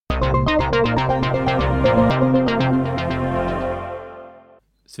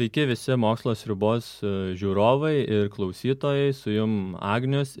Sveiki visi Mokslo sriubos žiūrovai ir klausytojai, su jum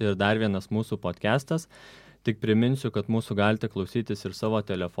Agnius ir dar vienas mūsų podcastas. Tik priminsiu, kad mūsų galite klausytis ir savo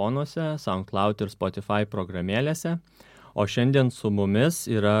telefonuose, SoundCloud ir Spotify programėlėse. O šiandien su mumis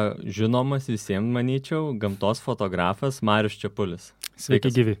yra žinomas visiems, manyčiau, gamtos fotografas Marius C. Sveiki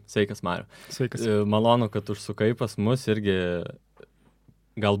gyvi. Sveikas, Mariu. Sveikas. Malonu, kad užsukai pas mus irgi.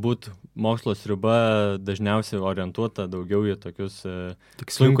 Galbūt mokslo sriuba dažniausiai orientuota daugiau į tokius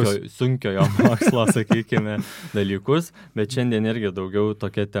sunkiojo mokslo, sakykime, dalykus, bet šiandien irgi daugiau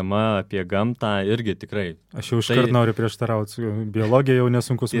tokia tema apie gamtą irgi tikrai. Aš jau iškart noriu prieštarauti, biologija jau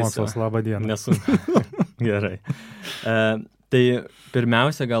nesunkus mokslas, labą dieną. Nesunkus, gerai. Tai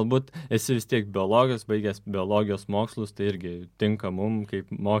pirmiausia, galbūt esi vis tiek biologas, baigęs biologijos mokslus, tai irgi tinka mum kaip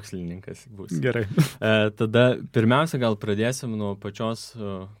mokslininkas bus. Gerai. Tada pirmiausia, gal pradėsim nuo pačios,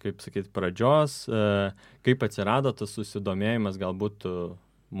 kaip sakyti, pradžios, kaip atsirado tas susidomėjimas, galbūt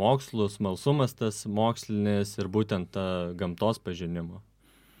mokslų, smalsumas tas mokslinis ir būtent gamtos pažinimo.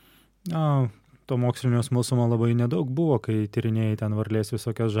 To mokslinio smalsumo labai nedaug buvo, kai tyrinėjai ten varlės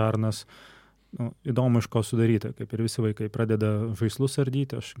visokias žarnas. Įdomu, iš ko sudaryta, kaip ir visi vaikai pradeda žaislus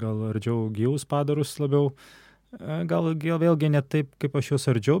ardyti, aš gal ardžiau gyvus padarus labiau, gal vėlgi ne taip, kaip aš juos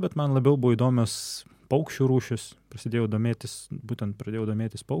ardžiau, bet man labiau buvo įdomios paukščių rūšis, pradėjau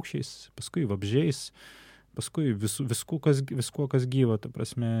domėtis paukščiais, paskui vabzdžiais, paskui viskuo, kas gyva, ta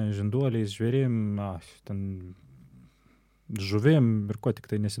prasme, žinduoliais, žvėrim, ten žuvim ir ko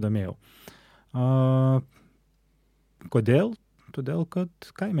tik tai nesidomėjau. Kodėl? Todėl, kad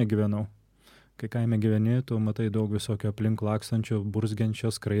kaime gyvenau. Kai kaime gyveni, tu matai daug visokio aplink lakstančio,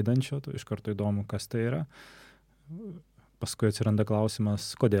 burzgiančio, skraidančio, tu iš karto įdomu, kas tai yra. Paskui atsiranda klausimas,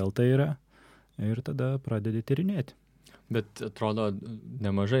 kodėl tai yra, ir tada pradedi tyrinėti. Bet atrodo,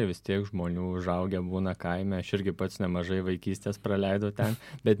 nemažai vis tiek žmonių užaugę būna kaime, aš irgi pats nemažai vaikystės praleidau ten,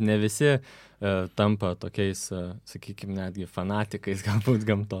 bet ne visi tampa tokiais, sakykime, netgi fanatikais galbūt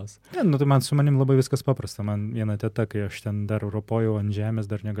gamtos. Tai man su manim labai viskas paprasta. Man viena teta, kai aš ten dar ropojau ant žemės,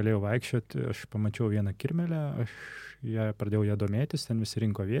 dar negalėjau vaikščioti, aš pamačiau vieną kirmelę, aš pradėjau ją domėtis, ten visi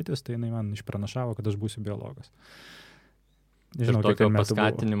rinko vietis, tai jinai man išpranašavo, kad aš būsiu biologas. Nežinau, ir tokio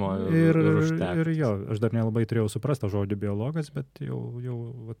paskatinimo ir užteko. Ir jo, aš dar nelabai turėjau suprastą žodį biologas, bet jau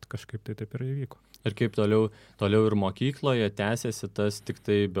kažkaip tai taip ir įvyko. Ir kaip toliau ir mokykloje tęsiasi tas, tik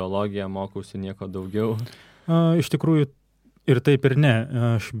tai biologiją mokausi nieko daugiau? Iš tikrųjų ir taip ir ne.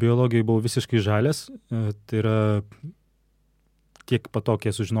 Aš biologijai buvau visiškai žalias, tai yra tiek po to,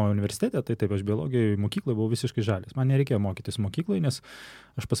 kai sužinojau universitete, tai taip, aš biologijai mokyklai buvau visiškai žalias. Man nereikėjo mokytis mokyklai, nes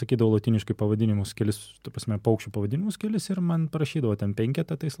aš pasakydavau latiniškai pavadinimus kelis, ta prasme, paukščių pavadinimus kelis ir man parašydavo ten 5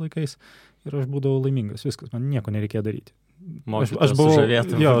 tais laikais ir aš būdavau laimingas, viskas, man nieko nereikėjo daryti.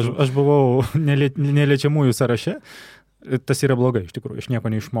 Aš buvau neliečiamųjų sąraše. Tas yra blogai, iš tikrųjų, aš nieko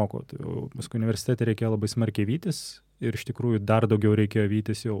neišmokau. Paskui universitete reikėjo labai smarkiai vytis ir iš tikrųjų dar daugiau reikėjo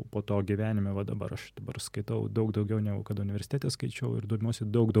vytis jau po to gyvenime. Va dabar aš skaitau daug daugiau negu kad universitete skaičiau ir domiuosi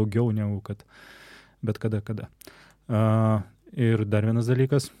daug daugiau negu kad bet kada. Ir dar vienas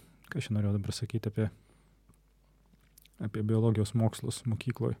dalykas, ką aš norėjau dabar sakyti apie biologijos mokslus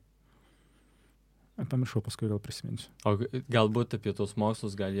mokykloje. Pamiršau, paskui gal prisiminsiu. O galbūt apie tos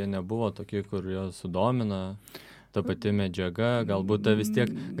mokslus, gal jie nebuvo tokie, kur jos sudomina? Ta pati medžiaga, galbūt vis tiek,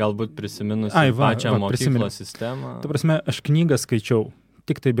 galbūt prisiminus pačią mokyklos sistemą. Ta prasme, aš knygą skaičiau,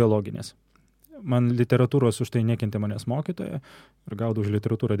 tik tai biologinės. Man literatūros už tai nekentė manęs mokytoja ir gaudau už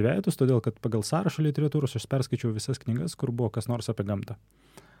literatūrą 2, todėl kad pagal sąrašą literatūros aš perskaičiau visas knygas, kur buvo kas nors apie gamtą.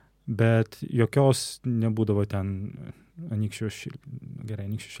 Bet jokios nebūdavo ten anykščių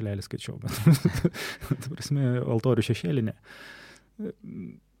šilelį skaičiau, bet ta prasme, altorių šešėlinė.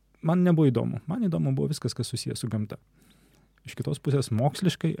 Man nebuvo įdomu. Man įdomu buvo viskas, kas susijęs su gamta. Iš kitos pusės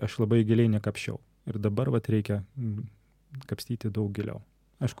moksliškai aš labai giliai nekapščiau. Ir dabar reikia kapstyti daug giliau.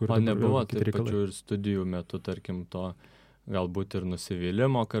 Aišku, o nebuvo taip pačių ir studijų metu, tarkim, to galbūt ir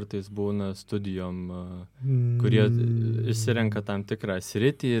nusivylimo kartais būna studijom, kurie išsirenka tam tikrą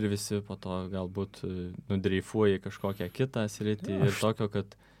sritį ir visi po to galbūt nudreifuoja kažkokią kitą sritį ir tokio,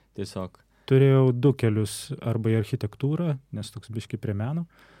 kad tiesiog... Turėjau 2 kelius, arba į architektūrą, nes toks biški prie meno,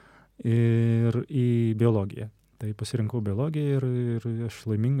 ir į biologiją. Tai pasirinkau biologiją ir aš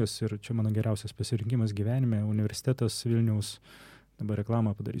laimingas ir čia mano geriausias pasirinkimas gyvenime, universitetas Vilniaus, dabar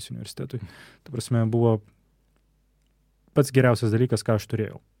reklamą padarysiu universitetui. Ta prasme, buvo pats geriausias dalykas, ką aš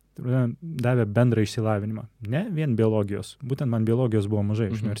turėjau. Davė bendrą išsilavinimą. Ne vien biologijos. Būtent man biologijos buvo mažai,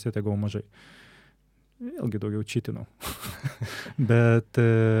 iš universitete gavau mažai. Vėlgi daugiau čytinau. Bet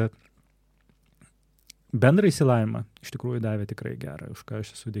bendrą įsilavimą iš tikrųjų davė tikrai gerą, už ką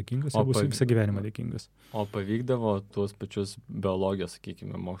aš esu dėkingas ir būsiu visą gyvenimą dėkingas. O pavykdavo tuos pačius biologijos,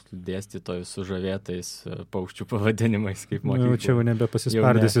 sakykime, mokslų dėstytojus sužavėtais paukščių pavadinimais, kaip mokyklų? Čia jau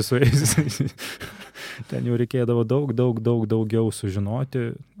nebepasispardysi su jais. Ten jau reikėdavo daugiau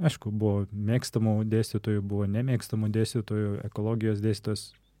sužinoti. Aišku, buvo mėgstamų dėstytojų, buvo nemėgstamų dėstytojų, ekologijos dėstytojos.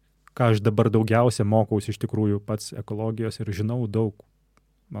 Ką aš dabar daugiausia mokausi iš tikrųjų pats ekologijos ir žinau daug.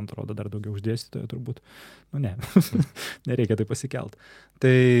 Man atrodo, dar daugiau už dėstytoją turbūt. Nu ne, nereikia tai pasikelt.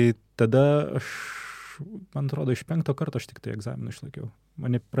 Tai tada man atrodo, iš 5 karto aš tik tai egzaminą išlaikiau.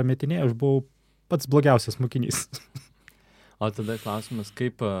 Mane prametinėjo, aš buvau pats blogiausias mokinys. O tada klausimas,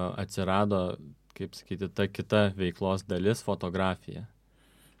 kaip atsirado, kaip sakyti, ta kita veiklos dalis, fotografija?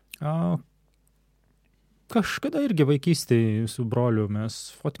 Kažkada irgi vaikystėje su broliu mes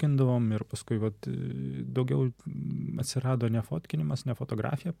fotkindavom ir paskui daugiau atsirado ne fotkinimas, ne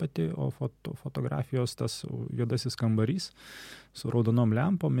fotografija pati, o fotografijos tas juodasis kambarys su raudonom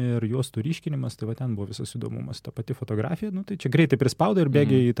lempom ir juostų ryškinimas, tai ten buvo visas įdomumas. Ta pati fotografija, tai čia greitai prispaudai ir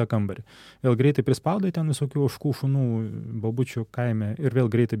bėgiai į tą kambarį. Vėl greitai prispaudai ten visokių ožkų, šunų, bobučių kaime ir vėl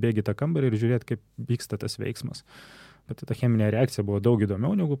greitai bėgi į tą kambarį ir žiūrėt, kaip vyksta tas veiksmas. Bet ta cheminė reakcija buvo daug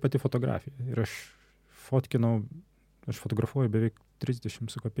įdomiau negu pati fotografija. Ir aš fotografuoju beveik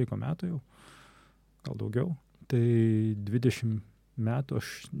 30 su kapeikom metų jau, gal daugiau. Tai 20 metų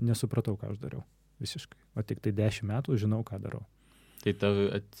aš nesupratau, ką aš dariau visiškai. O tik tai 10 metų žinau, ką darau. Tai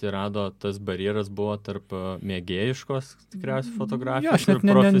atsirado tas barjeras buvo tarp mėgėjiškos tikriausiai fotografijos ir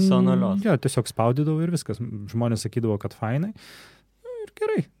profesionalios. Jo, tiesiog spaudydavau ir viskas. Žmonės sakydavo, kad fainai ir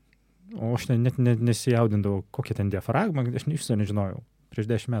gerai. O aš net nesijaudindavau, kokia ten diafragma, aš iš viso nežinojau. Prieš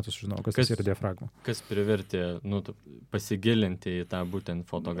 10 metų sužinojau, kas yra diafragma. Kas privertė pasigilinti į tą būtent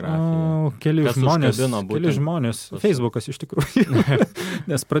fotografiją? Keli žmonės, Facebookas iš tikrųjų,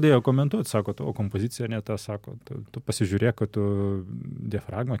 nes pradėjo komentuoti, sako, o kompozicija ne ta, sako, tu pasižiūrėk, kad tu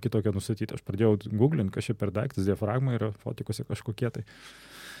diafragmą kitokią nustatyti. Aš pradėjau googlinti, kas čia per daiktas, diafragma yra fotikuose kažkokie tai.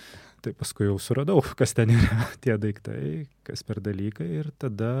 Tai paskui jau suradau, kas ten yra tie daiktai, kas per dalykai ir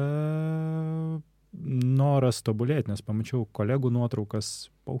tada noras tobulėti, nes pamačiau kolegų nuotraukas,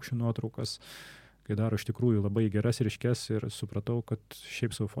 paukščių nuotraukas, kai daro iš tikrųjų labai geras ryškes ir supratau, kad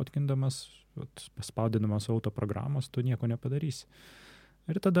šiaip savo fotkindamas, spaudinamas autoprogramos, tu nieko nepadarysi.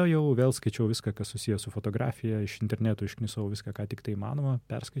 Ir tada jau vėl skaičiau viską, kas susijęs su fotografija, iš interneto išknisau viską, ką tik tai įmanoma,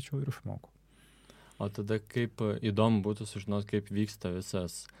 perskaičiau ir išmokau. O tada kaip įdomu būtų sužinoti, kaip vyksta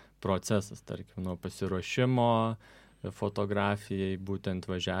visas procesas, tarkim, nuo pasiruošimo fotografijai, būtent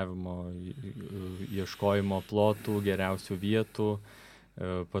važiavimo, ieškojimo plotų, geriausių vietų,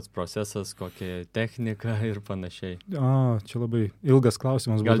 pats procesas, kokia technika ir panašiai. Čia labai ilgas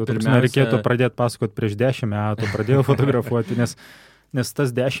klausimas. Gal pirmiausia, reikėtų pradėti pasakoti prieš 10 metų, pradėjau fotografuoti, nes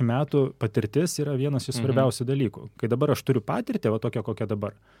tas 10 metų patirtis yra vienas iš svarbiausių dalykų. Kai dabar aš turiu patirtį, tokia kokia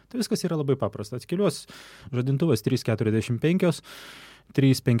dabar, tai viskas yra labai paprasta. Atskiliuos žadintuvas 3:45,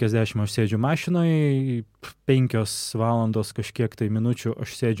 3:50 aš sėdžiu mašinoje, 5 valandos kažkiek tai minučių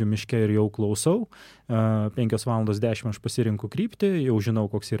aš sėdžiu miške ir jau klausau, 5 valandos 10 aš pasirinku kryptį, jau žinau,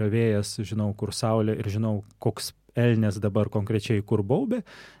 koks yra vėjas, žinau, kur saulė ir žinau, koks elnės dabar konkrečiai kur baubė,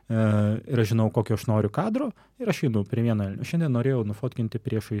 ir aš žinau, kokio aš noriu kadro ir aš einu prie vieno elnio. Šiandien norėjau nufotkinti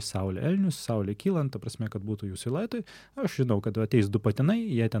priešai saulę elnius, saulė kylant, ta prasme, kad būtų jų siluetai. Aš žinau, kad ateis 2 patinai,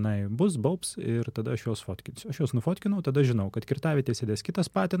 jie tenai bus, baubs ir tada aš juos fotkinsiu. Aš juos nufotkinau, tada žinau, kad kirtavietėje sėdės kitas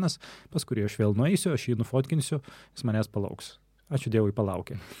patinas, pas kurį aš vėl nueisiu, aš jį nufotkinsiu, jis manęs palauks. Ačiū Dievui,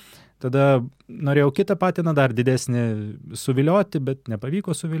 palaukė. Tada norėjau kitą patiną dar didesnį suvilioti, bet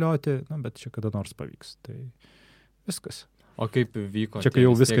nepavyko suvilioti, bet čia kada nors pavyks. Tai viskas. O kaip vyko? Čia kai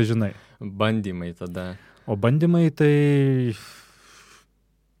jau viską žinai. Bandymai tada. O bandymai tai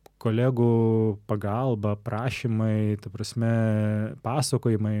kolegų pagalba, prašymai, ta prasme,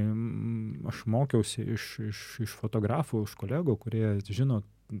 pasakojimai. Aš mokiausi iš fotografų, iš kolegų, kurie žino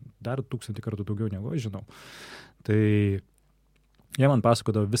dar 1000 kartų daugiau negu aš žinau. Tai jie man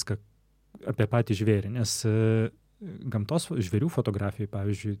pasakodavo viską apie patį žvėrį, nes gamtos žvėrių fotografijai,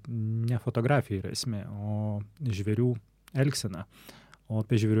 pavyzdžiui, ne fotografija yra esmė, o žvėrių elgsena. O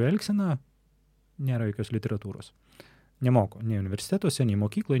apie žvėrių elgseną nėra jokios literatūros. Nemoko, nei universitetuose, nei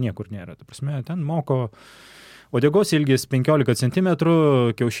mokykloje, niekur nėra. Ta prasme, ten moko uodegos ilgis 15 cm,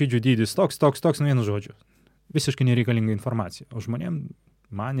 kiaušidžių dydis toks, vienu žodžiu. Visiškai nereikalinga informacija. O žmonėm,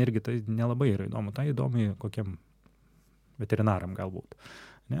 man irgi tai nelabai yra įdomu. Tai įdomu kokiam veterinaram galbūt.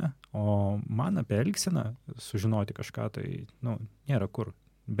 Ne? O man apie elgseną sužinoti kažką, tai nėra kur.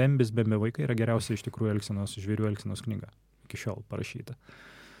 Bembis, Bembe vaikai yra geriausia iš tikrųjų elgsenos, žvėrių elgsenos knyga. Iki šiol parašyta.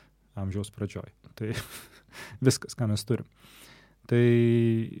 Amžiaus pradžioj. Tai viskas, ką mes turim. Tai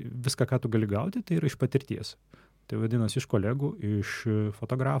viską, ką tu gali gauti, tai yra iš patirties. Tai vadinasi iš kolegų, iš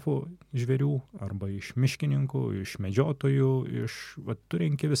fotografų žvėrių, arba iš miškininkų, iš medžiotojų, tu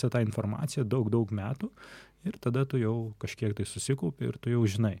renki visą tą informaciją daug metų ir tada tu jau kažkiek tai susikaupi ir tu jau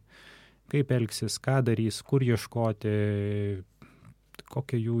žinai, kaip elgsis, ką darys, kur ieškoti,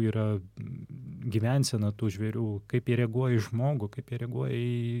 kokia jų yra gyvensena tų žvėrių, kaip jie reaguoja į žmogų, kaip jie reaguoja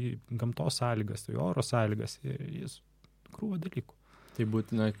į gamtos sąlygas, tai oro sąlygas ir jis krūva dalykų. Tai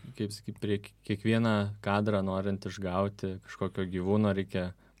būtina, kaip sakyti, prie kiekvieną kadrą norint išgauti kažkokio gyvūno, reikia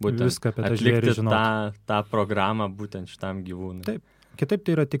būtent atlikti tą programą būtent šitam gyvūnui. Taip, kitaip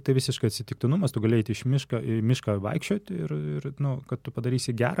tai yra tik tai visiškai atsitiktinumas, tu galėjai iš mišką vaikščioti ir kad tu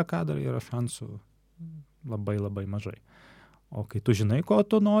padarysi gerą kadrą, yra šansų labai mažai. O kai tu žinai, ko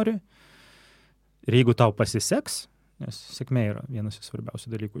tu nori, ir jeigu tau pasiseks, nes sėkmė yra vienas iš svarbiausių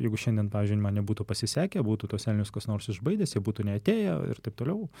dalykų. Jeigu šiandien, pavyzdžiui, man nebūtų pasisekę, būtų tos elnius kas nors išbaidęs, jie būtų neatėję ir taip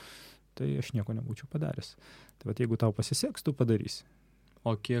toliau, tai aš nieko nebūčiau padaręs. Tai jeigu tau pasiseks, tu padarysi.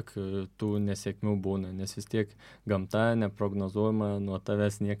 O kiek tų nesėkmių būna? Nes vis tiek gamta neprognozuojama, nuo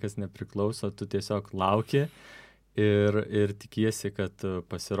tavęs niekas nepriklauso, tu tiesiog lauki ir tikiesi, kad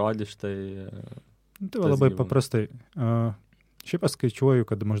pasirodys štai. Tai labai gyvūnas. Paprastai. Šiaip aš skaičiuoju,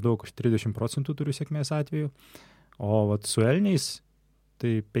 kad maždaug 30% turiu sėkmės atveju. O su elniais,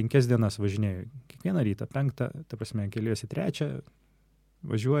 tai 5 dienas važinėjau. Kiekvieną rytą 5, ta prasme, keliuosi 3,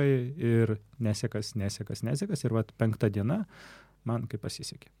 važiuoji ir nesekas. Ir 5 diena man kaip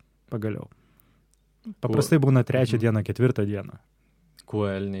pasisekė. Pagaliau. Paprastai būna 3 diena, 4 diena. Kuo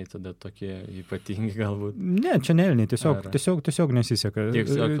elniai tada tokie ypatingi galbūt? Ne, čia ne elniai, tiesiog nesiseka.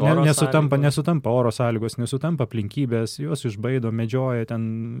 Nesutampa oro sąlygos, nesutampa aplinkybės, juos išbaido, medžioja,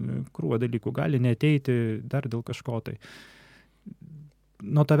 ten krūva dalykų, gali neateiti dar dėl kažko tai.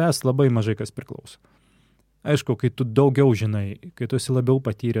 Nuo tavęs labai mažai kas priklauso. Aišku, kai tu daugiau žinai, kai tu esi labiau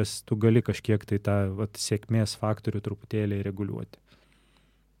patyręs, tu gali kažkiek tai tą sėkmės faktorių truputėlį reguliuoti.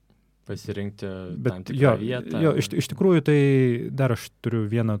 Pasirinkti tam tikrą vietą. Jo, iš tikrųjų, tai dar aš turiu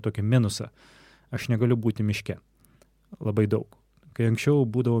vieną tokį minusą. Aš negaliu būti miške labai daug. Kai anksčiau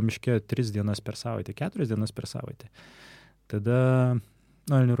būdavo miške 3 dienas per savaitę, 4 dienas per savaitę, tada,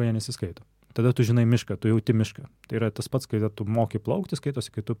 elnių ruja nesiskaito. Tada tu žinai mišką, tu jauti mišką. Tai yra tas pats, kai tu moki plaukti,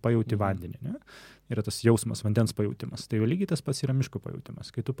 skaitosi, kai tu pajauti vandenį. Ne? Yra tas jausmas, vandens pajautimas. Tai lygiai tas pats yra miško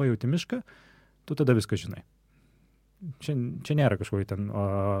pajautimas. Kai tu pajauti mišką, tu tada viską žinai. Čia nėra kažkokie ten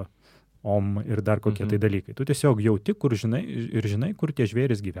ir dar kokie tai dalykai. Tu tiesiog jauti, kur žinai, kur tie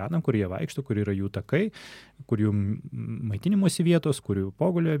žvėrys gyvena, kur jie vaikšto, kur yra jų takai, kur jų maitinimosi vietos, kur jų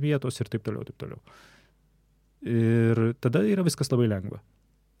pogulio vietos ir taip toliau. Ir tada yra viskas labai lengva.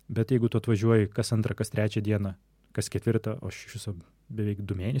 Bet jeigu tu atvažiuoji kas 2, kas 3 dieną, kas 4, o aš iš viso beveik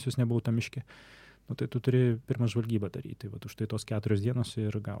 2 mėnesius nebuvau tam miške, tai tu turi pirmą žvalgybą daryti. Už tai tos 4 dienos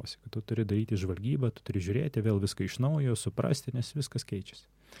ir gausi, kad tu turi daryti žvalgybą, tu turi žiūrėti vėl viską iš naujo, suprasti, nes viskas keičiasi.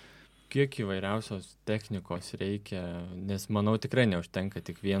 Kiek įvairiausios technikos reikia, nes manau tikrai neužtenka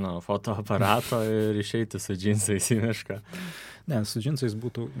tik vieno fotoaparato ir išeiti su džinsais į mišką. Ne, su džinsais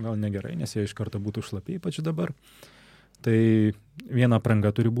būtų gal negerai, nes jie iš karto būtų šlapi, ypač dabar. Tai viena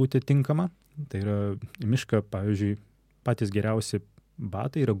apranga turi būti tinkama. Tai yra mišką, pavyzdžiui, patys geriausi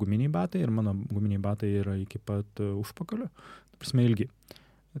batai yra guminiai batai ir mano guminiai batai yra iki pat užpakalio, prasme ilgi.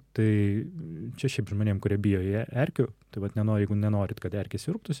 Tai čia šiaip žmonėm, kurie bijo erkių, tai jeigu nenorit, kad erkės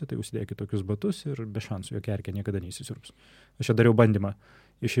siurbtųsi, tai užsidėkit tokius batus ir be šansų, jokia erkė niekada neįsisiurbs. Aš čia dariau bandymą.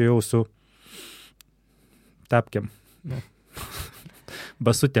 Išėjau su tapkėm,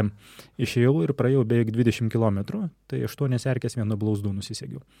 basutėm. Išėjau ir praėjau beveik 20 km, tai 8 erkės vienu blauzdų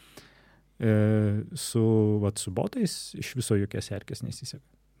nusisegiau. Su botais iš viso jokios erkės nesiseka.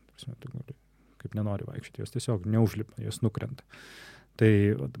 Kaip nenori vaikščioti, jos tiesiog neužlipa, jos nukrenta. Tai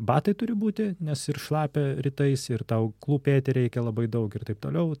batai turi būti, nes ir šlapia rytais, ir tau klūpėti reikia labai daug ir taip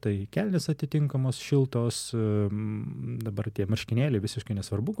toliau. Tai kelnės atitinkamos, šiltos, dabar tie marškinėliai visiškai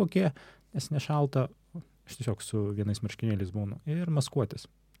nesvarbu kokie, nes nešalta, aš tiesiog su vienais marškinėliais būnu. Ir maskuotis,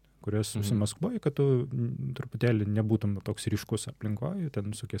 kurios susimaskuoji, kad tu truputėlį nebūtum toks ryškus aplinkoje,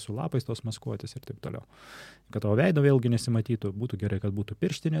 ten su lapais tos maskuotis ir taip toliau. Kad tavo veido vėlgi nesimatytų, būtų gerai, kad būtų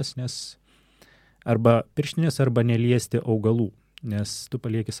pirštinės, arba neliesti augalų. Nes tu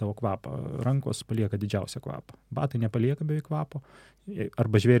palieki savo kvapą, rankos palieka didžiausią kvapą, batai nepalieka beveik kvapo,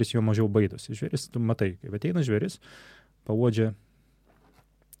 arba žvėris jo mažiau baidosi. Žvėris, tu matai, kai ateina žvėris, pauodžia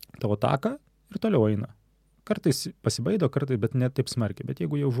tavo taką ir toliau eina. Kartais pasibaido, bet ne taip smarkiai, bet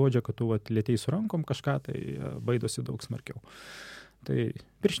jeigu jau užuodžia, kad tu lėtei su rankom kažką, tai baidosi daug smarkiau. Tai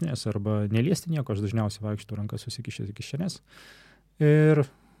pirštinės arba neliesti nieko, aš dažniausiai vaikštų rankas susikišęs į kišenes. Ir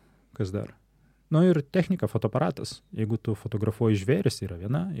kas dar? Nu ir technika, fotoaparatas. Jeigu tu fotografuoji žvėris, yra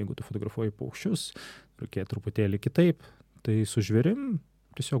viena, jeigu tu fotografuoji paukščius, reikia truputėlį kitaip. Tai su žvėrim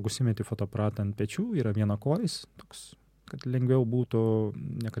tiesiog užsimeti fotoaparatą ant pečių, yra viena kojas, toks, kad lengviau būtų,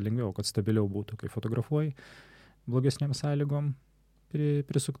 ne kad lengviau, kad stabiliau būtų, kai fotografuoji blogesniam sąlygom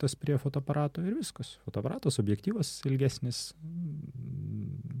prisuktas prie fotoaparato ir viskas. Fotoaparatas, objektyvas ilgesnis,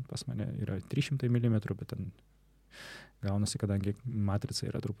 pas mane yra 300 mm, bet ten gaunasi, kadangi matrica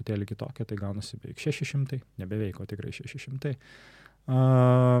yra truputėlį kitokia, tai gaunasi beveik 600, nebeveik, o tikrai 600.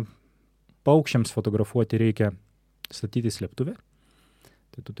 Paukščiams fotografuoti reikia statyti slėptuvę.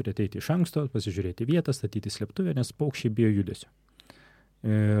 Tai tu turi ateiti iš anksto, pasižiūrėti vietą, statyti slėptuvę, nes paukščiai bijo judesio.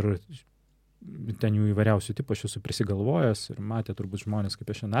 Ir ten jų įvairiausių tipų, aš esu prisigalvojęs ir matė turbūt žmonės,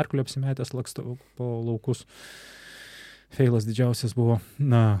 kaip aš ant arklio apsimetęs lakstau po laukus. Feilas didžiausias buvo.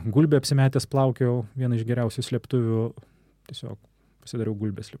 Gulbė apsimetęs plaukiau, viena iš geriausių slėptuvių, tiesiog pasidariau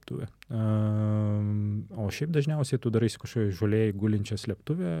gulbę slėptuvę. O šiaip dažniausiai tu daraisi kažkoje žolėje gulinčią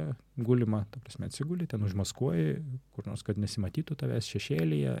slėptuvę, gulimą, ta prasme atsiguli, ten užmaskuoji, kur nors, kad nesimatytų tavęs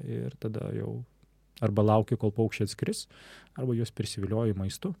šešėlyje ir tada jau arba lauki, kol paukščiai atskris, arba juos prisivilioji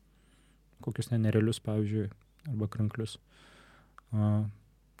maistu, kokius nerealius, pavyzdžiui, arba kranklius.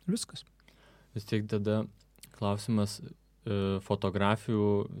 Viskas. Vis tiek tada klausimas,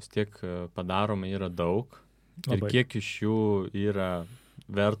 fotografijų vis tiek padaroma yra daug. Labai. Ir kiek iš jų yra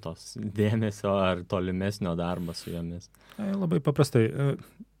vertos dėmesio ar tolimesnio darbo su jomis? Labai paprastai.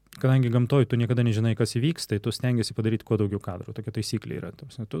 Kadangi gamtoj tu niekada nežinai, kas įvyks, tai tu stengiasi padaryti kuo daugiau kadrų. Tokia taisyklė yra.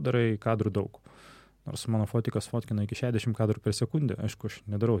 Tu darai kadrų daug. Nors mano fotikas fotkina iki 60 kadrų per sekundę. Aišku, aš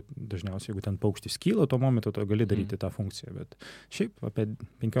nedarau dažniausiai, jeigu ten paukštis kyla, tuo momentu tu gali daryti tą funkciją. Bet šiaip apie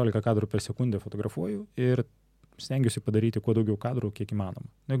 15 kadrų per sekundę fotografuoju ir stengiuosi padaryti kuo daugiau kadrų, kiek įmanoma.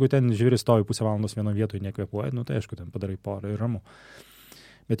 Jeigu ten žvėris stovi pusę valandos vieno vietoje nekvėpuoja, tai aišku, ten padarai porą ir ramu.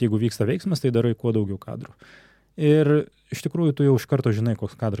 Bet jeigu vyksta veiksmas, tai darai kuo daugiau kadrų. Ir iš tikrųjų tu jau iš karto žinai,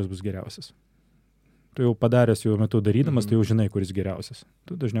 koks kadras bus geriausias. Tu jau padaręs jau metu darydamas, tai jau žinai, kuris geriausias.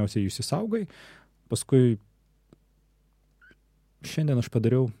 Tu dažniausiai jų įsisaugai. Paskui šiandien aš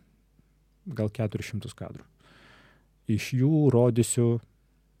padariau gal 400 kadrų. Iš jų rodysiu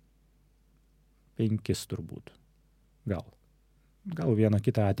 5 turbūt. Gal vieną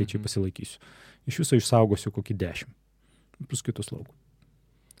kitą ateičiai pasilaikysiu. Iš viso išsaugosiu kokį 10. Plus kitus laukų.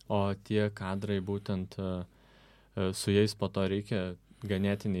 O tie kadrai būtent su jais po to reikia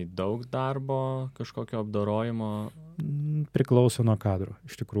ganėtinai daug darbo, kažkokio apdorojimo? Priklauso nuo kadro.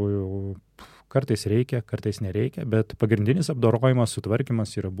 Iš tikrųjų, kartais reikia, kartais nereikia, bet pagrindinis apdorojimas,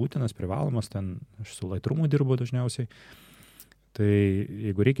 sutvarkymas yra būtinas, privalomas, ten aš su laitrumu dirbu dažniausiai. Tai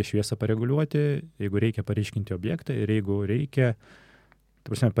jeigu reikia šviesą pareguliuoti, jeigu reikia paryškinti objektą ir jeigu reikia,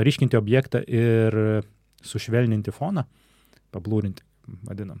 paryškinti objektą ir sušvelninti foną, pablūrinti,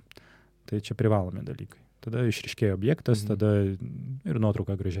 vadinam, tai čia privalomi dalykai. Tada išryškėja objektas, tada ir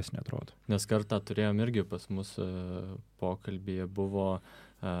nuotrauka gražesnė atrodo. Nes kartą turėjom irgi pas mus pokalbyje buvo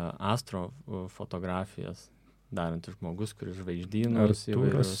astrofotografijas darantis žmogus, kuris žvaigždynus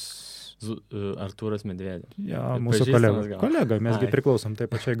įvairius. Artūras Medvedė. Ja, mūsų kolega, mesgi priklausom tai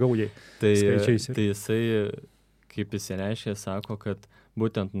pačiai gaujai. Tai jisai, kaip jis reiškia, sako, kad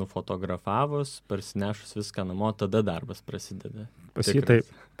būtent nufotografavus, parsinešus viską namo, tada darbas prasideda. Pas jį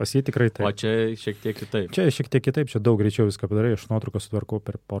tikrai taip. O čia šiek tiek kitaip. Čia daug greičiau viską padarai, aš nuotrauką sutvarkau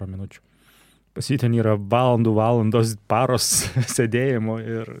per porą minučių. Pas jį ten yra valandos, paros sėdėjimo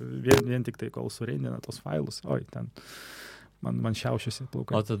ir vien tik tai, kol surendina tos failus, ten man šiaušiasi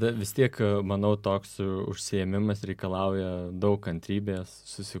plaukai. O tada vis tiek, manau, toks užsiėmimas reikalauja daug kantrybės,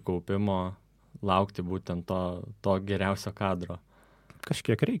 susikaupimo, laukti būtent to geriausio kadro.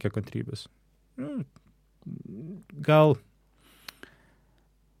 Kažkiek reikia kantrybės. Gal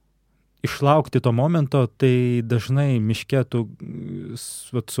išlaukti to momento, tai dažnai miške tu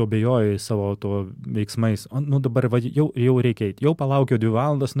suabejoji savo to veiksmais. Dabar jau reikia eiti. Jau palaukiau 2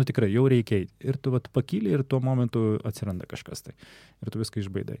 valandas, tikrai jau reikia eiti. Ir tu pakyli ir tuo momentu atsiranda kažkas tai. Ir tu viską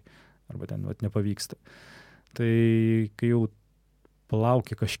išbaidai. Arba ten nepavyksta. Tai kai jau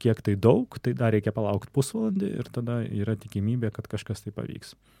palauki kažkiek tai daug, tai dar reikia palaukti pusvalandį ir tada yra tikimybė, kad kažkas tai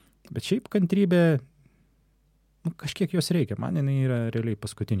pavyks. Bet šiaip kantrybė, kažkiek jos reikia. Man jinai yra realiai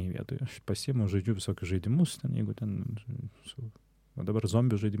paskutiniai vietoje. Aš pasiimu, žaidžiu visokius žaidimus, jeigu ten dabar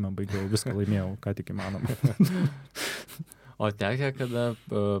zombių žaidimą baigiau, viską laimėjau, ką tik įmanoma. O tekia kada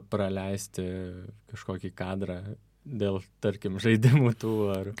praleisti kažkokį kadrą dėl, tarkim, žaidimų tų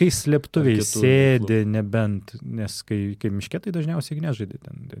ar... Kai slėptuviai kitų sėdi, nebent, nes kai miške, tai dažniausiai nežaidži,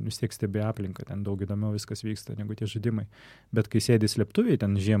 ten vis tiek stebi aplinką, ten daug įdomiau viskas vyksta negu tie žaidimai. Bet kai sėdi slėptuviai,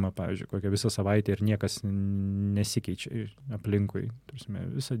 ten žiemą, pavyzdžiui, kokią visą savaitę ir niekas nesikeičia aplinkui. Turime,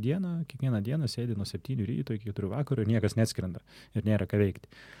 visą dieną, kiekvieną dieną sėdi nuo 7 ryto iki 4 vakaro ir niekas neatskrenda ir nėra ką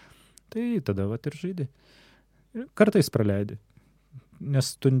veikti. Tai tada vat ir žaidi. Ir kartais praleidi.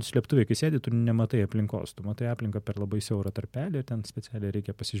 Nes tu slėptuviai, kai sėdi, tu nematai aplinkos, tu matai aplinką per labai siaurą tarpelį ir ten specialiai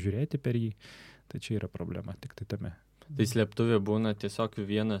reikia pasižiūrėti per jį. Tai čia yra problema, tik tai tame. Tai slėptuvė būna tiesiog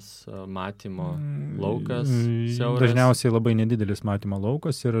vienas matymo laukas siauras? Dažniausiai labai nedidelis matymo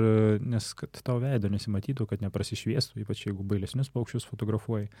laukas, ir nes kad tau veido nesimatytų, kad neprasišviestų, ypač jeigu bailesnius paukščius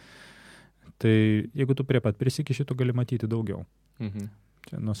fotografuoji. Tai jeigu tu prie pat prisikiši, tu gali matyti daugiau.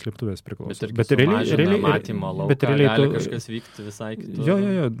 Čia nuo slėptuvės priklauso. Bet realiai matymo lauką gali kažkas vykti visai kitur.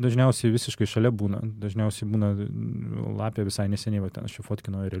 Jo, dažniausiai visiškai šalia būna. Dažniausiai būna lapė visai neseniai, ten aš jau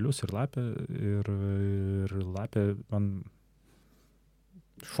fotkinu erelius ir lapę, ir lapė man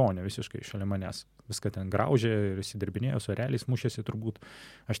šone visiškai šalia manęs. Viską ten graužė ir įsidirbinėjo, su ereliais mušėsi turbūt.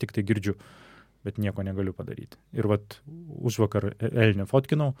 Aš tik tai girdžiu, bet nieko negaliu padaryti. Ir vat užvakar elnę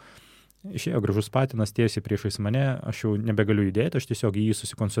fotkinau. Išėjo gražus patinas tiesiai priešais mane, aš jau nebegaliu judėti, aš tiesiog į jį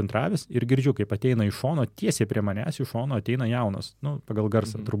susikoncentravęs ir girdžiu, kaip ateina iš šono, tiesiai prie manęs iš šono ateina jaunas, pagal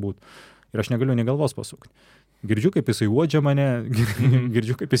garsą turbūt. Ir aš negaliu nei galvos pasukti. Girdžiu, kaip jisai uodžia mane,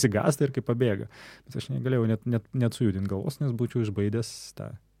 girdžiu, kaip jisai gąsta ir kaip pabėga. Bet aš negalėjau net sujudinti galvos, nes būčiau išbaidęs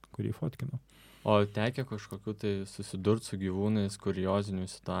tą, kurį fotkinau. O tekia kažkokiu tai susidurti su gyvūnais, kuriozinių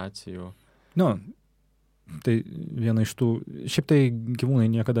situacijų? Tai viena iš tų, šiaip tai gyvūnai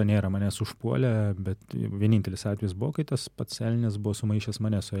niekada nėra manęs užpuolę, bet vienintelis atvejis buvo, kai tas pats elnis buvo sumaišęs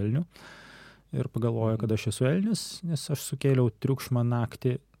mane su elniu ir pagalvojo, kad aš esu elnis, nes aš sukėliau triukšmą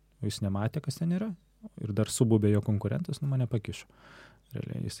naktį, jis nematė, kas ten yra, ir dar sububė jo konkurentas, mane pakišo.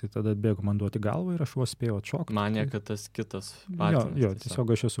 Realiai, jis tada atbėgo man duoti galvą ir aš vos spėjau atšokti. Manė, kad tas kitas patinas. Jo,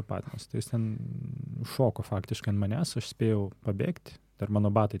 tiesiog aš esu patinas. Tai jis ten šoko faktiškai ant manęs, aš spėjau pabėgti. Dar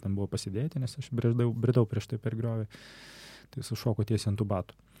mano batai ten buvo pasidėti, nes aš bridau prieš tai per griovį. Tai jis šoko tiesiai ant tų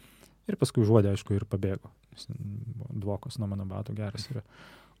batų. Ir paskui užuodė, aišku, ir pabėgo. Jis dvokas nuo mano batų geras yra.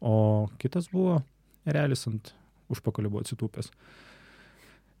 O kitas buvo erelis ant užpakalio buvo atsitūpęs.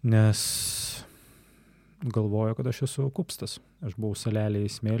 Nes galvojo, kad aš esu kupstas. Aš buvau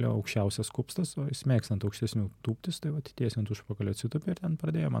salelėje smėlio aukščiausias kupstas, o jis mėgstant aukštesnių tūptis, tai va, tiesiant užpakalio atsitūpė ir ten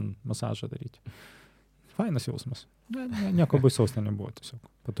pradėjo man masažą daryti. Fainas jausmas. Nieko baisaus ten nebuvo tiesiog.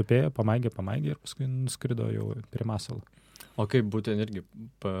 Patupėjo, pamaigė ir paskui nuskrido jau prie masalo. O kaip būtent irgi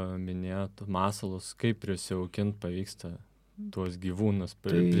paminėjot masalus, kaip prisiaukint pavyksta tuos gyvūnus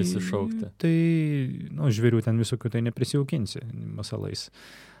prisišaukti? Tai žvėrių ten visokių tai neprisijaukinsi masalais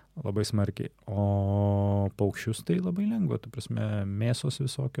labai smarkiai. O paukščius tai labai lengva. Tu prasme, mėsos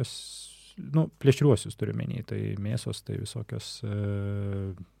visokios, plėšriuosius turiu menį, tai mėsos tai visokios...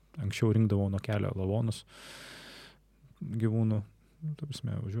 Anksčiau rinkdavau nuo kelio lavonus gyvūnų.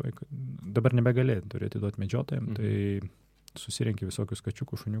 Dabar nebegali, turi atiduoti medžiotojams, tai susirenki visokius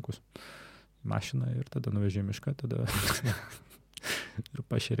kačiukus, šuniukus, mašiną ir tada nuveži mišką, tada ir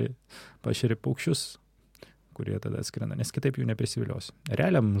pašeri paukščius, kurie tada atskrenda, nes kitaip jų neprisivilios.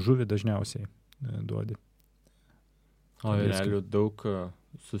 Ereliam žuvį dažniausiai duodi. O erelių daug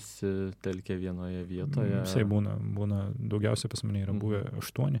susitelkia vienoje vietoje? Visai būna daugiausia pas mane yra buvę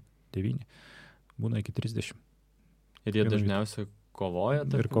 8, 9, būna iki 30. Ir jie dažniausiai kovoja?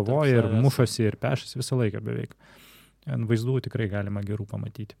 Ir kovoja, ir mušasi, ir pešasi visą laiką beveik. Ant vaizdų tikrai galima gerų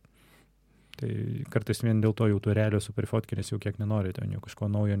pamatyti. Tai kartais vien dėl to jau tų erelių superfotkinės jau kiek nenori, ten jau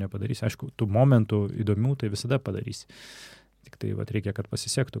kažko naujo nepadarysi. Aišku, tų momentų įdomių tai visada padarysi. Tik tai reikia, kad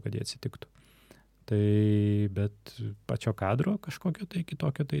pasisektų, kad jie atsitiktų. Tai, bet pačio kadro kažkokio tai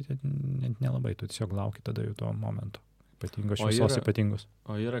kitokio, tai net nelabai, tu tiesiog lauki tada jau to momento. Ypatingos šviesos ypatingos.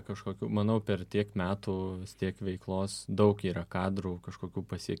 O yra kažkokių, manau, per tiek metų vis tiek veiklos daug yra kadrų, kažkokių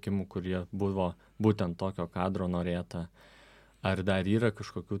pasiekimų, kurie buvo būtent tokio kadro norėta. Ar dar yra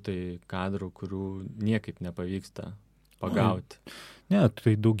kažkokių tai kadrų, kurių niekaip nepavyksta pagauti? Ne,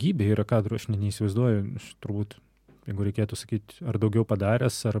 tai daugybė yra kadrų, aš neįsivaizduoju, aš turbūt... Jeigu reikėtų sakyti, ar daugiau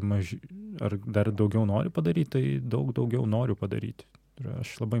padaręs, ar dar daugiau noriu padaryti, tai daugiau noriu padaryti.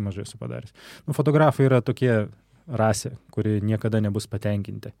 Aš labai mažai esu padaręs. Fotografai yra tokie rasė, kuri niekada nebus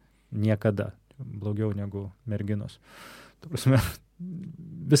patenkinti. Niekada. Blogiau negu merginos. Ta prasme,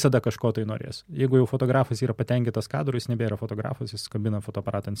 visada kažko tai norės. Jeigu jau fotografas yra patenkintas kadru, jis nebėra fotografas, jis kabina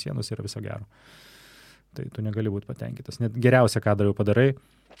fotoaparatą ant sienos ir viso gero. Tai tu negali būti patenkintas. Net geriausią kadrą jau padarai,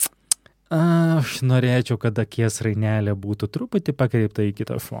 Aš norėčiau, kad akies rainelė būtų truputį pakreipta į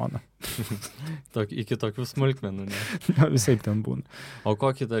kitą šoną. Iki tokių smulkmenų, ne? Visai ten būna. O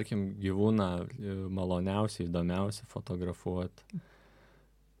kokį, tarkim, gyvūną maloniausiai, įdomiausiai fotografuoti?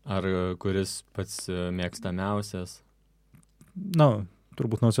 Ar kuris pats mėgstamiausias?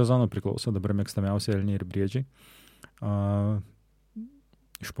 Turbūt nuo sezono priklauso, dabar mėgstamiausia elniai ir briedžiai.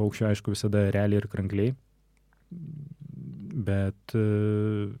 Iš paukščio, aišku, visada ereliai ir krankliai, bet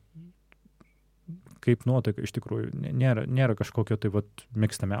kaip nuotaika iš tikrųjų, nėra kažkokio tai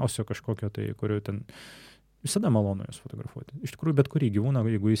mėgstamiausio kažkokio tai, kurio ten visada malonu jas fotografuoti. Iš tikrųjų, bet kurį gyvūną,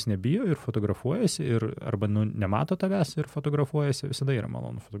 jeigu jis nebijo ir fotografuojasi, arba nemato tavęs ir fotografuojasi, visada yra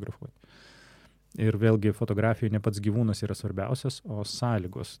malonu fotografuoti. Ir vėlgi fotografijoje ne pats gyvūnas yra svarbiausias, o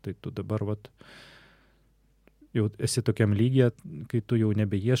sąlygos. Tai tu dabar jau esi tokiam lygyje, kai tu jau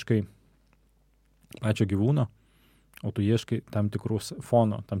nebeieškai pačio gyvūno, o tu ieškai tam tikro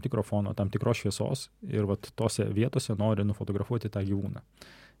fono, tam tikros šviesos ir tose vietose nori nufotografuoti tą gyvūną.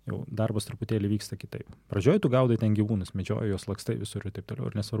 Jau darbas truputėlį vyksta kitaip. Pradžioje tu gaudai ten gyvūnus, medžioji juos, lakstai visur ir taip toliau,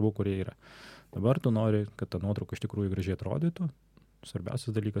 ir nesvarbu, kur jie yra. Dabar tu nori, kad ta nuotrauka iš tikrųjų gražiai atrodytų.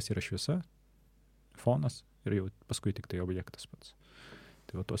 Svarbiausias dalykas yra šviesa, fonas ir jau paskui tik tai objektas pats.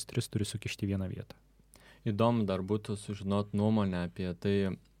 Tai tos tris turi sukišti vieną vietą. Įdomu dar būtų sužinoti nuomonę apie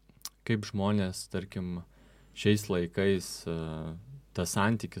tai, kaip žmonės, tarkim, šiais laikais tas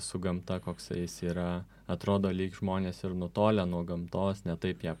santykis su gamta, koks jis yra, atrodo lyg žmonės ir nutolę nuo gamtos, ne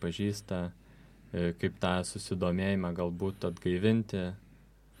taip ją pažįsta, kaip tą susidomėjimą galbūt atgaivinti.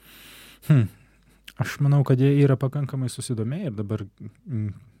 Aš manau, kad jie yra pakankamai susidomėję ir dabar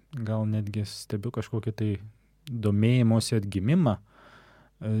gal netgi stebiu kažkokį tai domėjimosi atgimimą.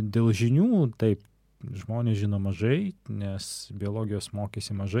 Dėl žinių, taip, žmonės žino mažai, nes biologijos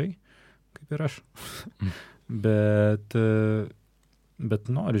mokėsi mažai, kaip ir aš. Bet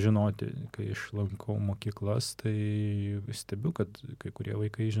noriu žinoti, kai aš lankau mokyklas, tai stebiu, kad kai kurie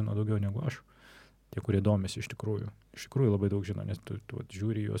vaikai žino daugiau negu aš. Tie, kurie domisi iš tikrųjų. Iš tikrųjų labai daug žino, nes tu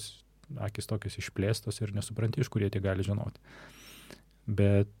žiūri juos, akis tokios išplėstos ir nesupranti, iš kurie tie gali žinoti.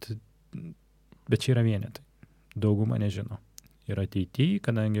 Bet čia yra vienetai. Dauguma nežino. Ir ateityje,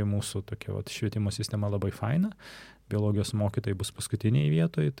 kadangi mūsų tokia švietimo sistema labai faina, biologijos mokytojai bus paskutiniai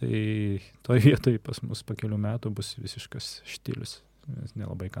vietoje, tai toj vietoje pas mus po kelių metų bus visiškas štilis. Mes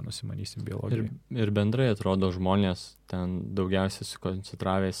nelabai ką nusimanysim biologijai. Ir bendrai atrodo žmonės ten daugiausiai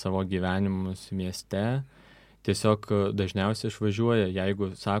sukoncentravę į savo gyvenimus mieste. Tiesiog dažniausiai išvažiuoja,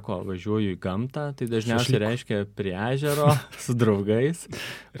 jeigu sako važiuoju į gamtą, tai dažniausiai reiškia prie ežero su draugais,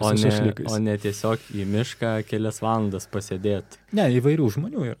 o ne tiesiog į mišką kelias valandas pasėdėti. Ne, įvairių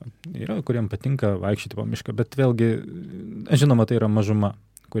žmonių yra. Yra, kuriem patinka vaikščioti po mišką, bet vėlgi, žinoma, tai yra mažuma,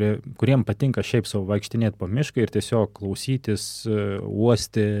 kuriem patinka šiaip savo vaikštinėti po mišką ir tiesiog klausytis,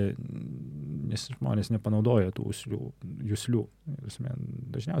 uosti, nes žmonės nepanaudoja tų juslių.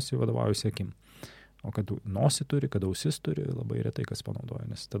 Dažniausiai vadovaujasi akim. O kad nosį turi, kad ausis turi, labai retai kas panaudoja,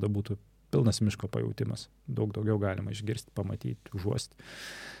 nes tada būtų pilnas miško pajautimas. Daug daugiau galima išgirsti, pamatyti, užuosti.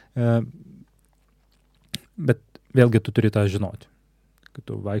 Bet vėlgi tu turi tą žinoti. Kad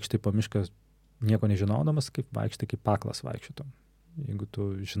tu vaikštai po mišką nieko nežinodamas, kaip vaikštai, kaip paklas vaikščiotum. Jeigu tu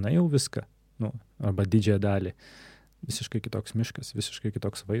žinai jau viską, arba didžiąją dalį, visiškai kitoks miškas, visiškai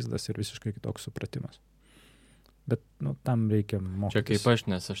kitoks vaizdas ir visiškai kitoks supratimas. Bet tam reikia mokytis. Čia kaip aš,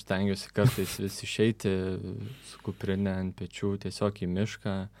 nes aš stengiuosi kartais vis išeiti su kuprinė ant pečių tiesiog į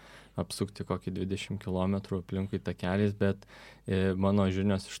mišką, apsukti kokį 20 km aplinkui takeliais, bet mano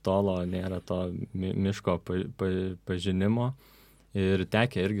žinios iš tolo nėra to miško pažinimo. Ir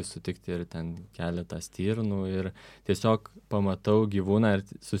tekia irgi sutikti ir ten keletą stirnų ir tiesiog pamatau gyvūną ir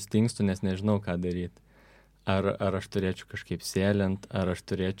sustingstu, nes nežinau, ką daryti. Ar aš turėčiau kažkaip sėlint, ar aš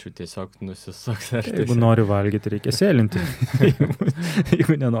turėčiau tiesiog nusisukti. Jeigu nori valgyti, reikia sėlinti.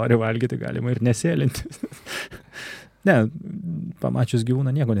 Jeigu nenori valgyti, galima ir nesėlinti. Ne, pamačius gyvūną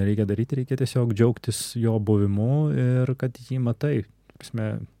nieko nereikia daryti, reikia tiesiog džiaugtis jo buvimu ir kad jį matai.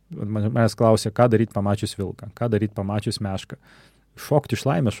 Manęs klausė, ką daryti pamačius vilką, ką daryti pamačius mešką. Šokti iš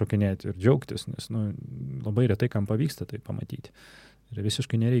laimės šokinėti ir džiaugtis, nes labai retai kam pavyksta tai pamatyti. Ir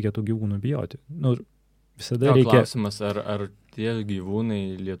visiškai nereikia tų gyvūnų bijoti. Visada reikia... Klausimas, ar tie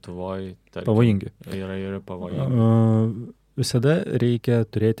gyvūnai Lietuvoje pavojingi. Yra pavojingi? Visada reikia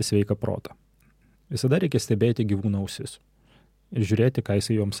turėti sveiką protą. Visada reikia stebėti gyvūno ausis ir žiūrėti, ką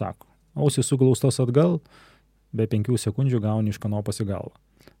jisai joms sako. Ausis suglaustos atgal, be 5 sekundžių gauni iš kanopos į galvą.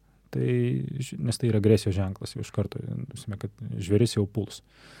 Nes tai yra agresijos ženklas jau iš karto, kad žvėris jau puls.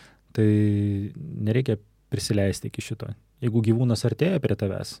 Tai nereikia prisileisti iki šito. Jeigu gyvūnas artėja prie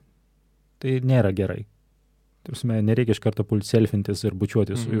tavęs, tai nėra gerai. Nereikia iš karto pulti selfintis ir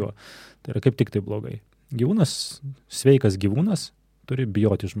bučiuoti su juo. Tai yra kaip tik tai blogai. Gyvūnas, sveikas gyvūnas, turi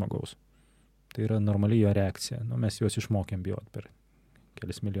bijoti žmogaus. Tai yra normali jo reakcija. Mes juos išmokėm bijoti per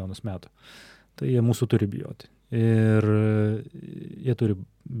kelis milijonus metų. Tai jie mūsų turi bijoti. Ir jie turi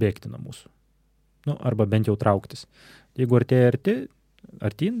bėgti nuo mūsų. Arba bent jau trauktis. Jeigu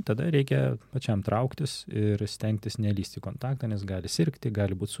artyn, tada reikia pačiam trauktis ir stengtis nelysti į kontaktą, nes gali sirgti,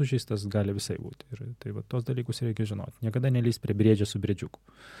 gali būti sužeistas, gali visai būti. Ir tai tos dalykus reikia žinoti. Niekada nelysti prie briedžio su briedžiuku.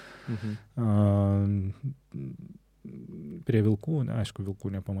 Prie vilkų, aišku,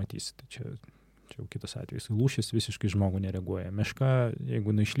 vilkų nepamatysi. Tai čia jau kitas atvejis. Lūšis visiškai žmogų nereaguoja. Meška,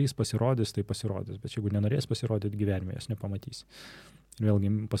 jeigu išlys pasirodys, tai pasirodys. Bet jeigu nenorės pasirodyti, gyvenime jos nepamatysi. Ir vėlgi,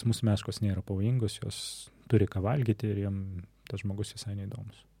 pas mus meškos nėra pavojingos, jos turi ką valgyti ir jam tas žmogus visai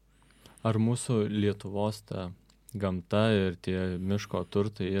neįdomus. Ar mūsų Lietuvos ta gamta ir tie miško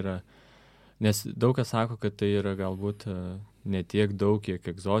turtai yra, nes daug kas sako, kad tai yra galbūt ne tiek daug, kiek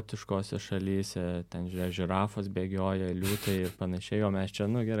egzotiškose šalyse, ten žirafos bėgioja, liūtai ir panašiai, o mes čia,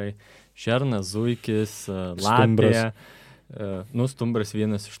 gerai, šernas, zuikis, lapė. Stumbras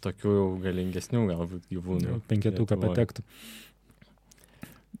vienas iš tokių galingesnių galbūt gyvūnų. 5 patektų.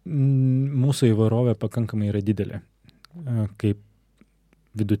 Mūsų įvairovė pakankamai yra didelė, kaip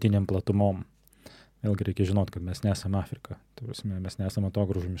vidutiniam platumom. Vėlgi reikia žinoti, kad mes nesame Afrika. Mes nesame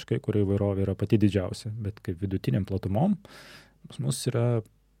atogrąžų miškai, kurio įvairovė yra pati didžiausia, bet kaip vidutiniam platumom pas mus yra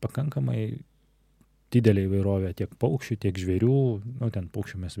pakankamai didelė įvairovė tiek paukščių, tiek žvėrių. Ten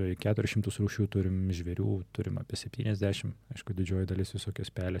paukščių mes beveik 400 rūšių turim, žvėrių turim apie 70, aišku, didžioji dalis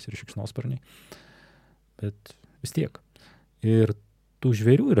visokios pelės ir šikšnosparniai. Bet vis tiek. Ir tų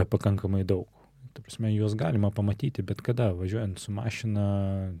žvėrių yra pakankamai daug. Juos galima pamatyti bet kada, važiuojant su mašina,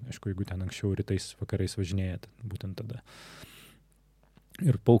 aišku, jeigu ten anksčiau rytais vakarais važinėjate, būtent tada.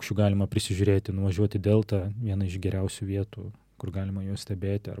 Ir paukščių galima prisižiūrėti, nuvažiuoti deltą, vieną iš geriausių vietų, kur galima juos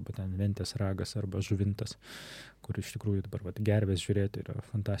stebėti, arba ten Ventės ragas, arba Žuvintas, kur iš tikrųjų dabar gervės žiūrėti yra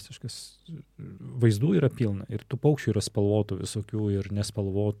fantastiškas. Vaizdų yra pilna ir tų paukščių yra spalvotų visokių ir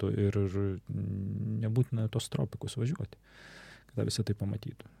nespalvotų ir nebūtina tos tropikus važiuoti. Kada visą tai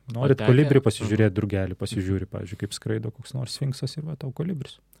pamatytų. Norit kolibrį pasižiūrėti, drugelį pasižiūri, pavyzdžiui, kaip skraido koks nors sfinksas ir tau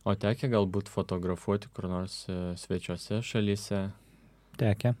kolibris. O tekia galbūt fotografuoti kur nors svečiose šalyse?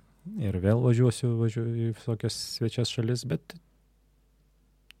 Tekia. Ir vėl važiuosiu į visokias svečias šalis, bet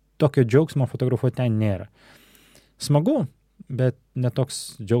tokio džiaugsmo fotografuoti ten nėra. Smagu, bet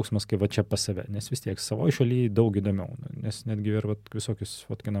netoks džiaugsmas kaip čia pas save, nes vis tiek savoje šalyje daug įdomiau, nes netgi ir visokius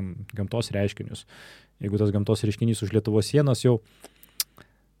fotkinam gamtos reiškinius. Jeigu tas gamtos reiškinys už Lietuvos sienos jau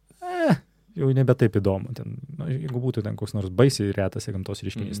nebe taip įdomu. Jeigu būtų ten koks nors baisiai retas gamtos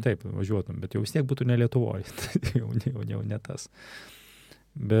reiškinys, taip, važiuotum, bet jau vis tiek būtų ne Lietuvoje. jau ne tas.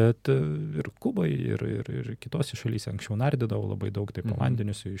 Bet ir Kubai, ir kitose šalyse anksčiau nardydavau labai daug, taip po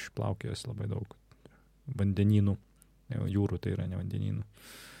vandenius išplaukėjęs labai daug vandenynų. Jūrų tai yra ne vandenynų.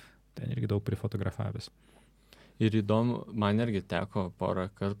 Ten irgi daug prifotografavęs. Ir įdomu, man irgi teko porą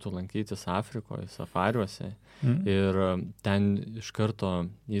kartų lankytis Afrikoje, safariuose. Ir ten iš karto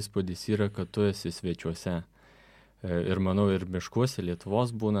įspūdis yra, kad tu esi svečiuose. Ir manau, ir miškuose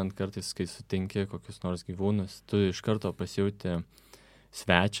Lietuvos būnant kartais, kai sutinki kokius nors gyvūnus, tu iš karto pasijauti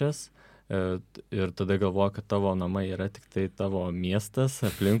svečias. Ir tada galvoju, kad tavo namai yra tik tai tavo miestas,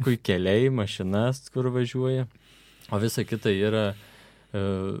 aplinkui keliai, mašinas, kur važiuoji. O visa kita yra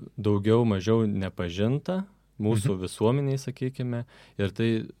daugiau mažiau nepažinta mūsų visuomeniai, sakykime. Ir tai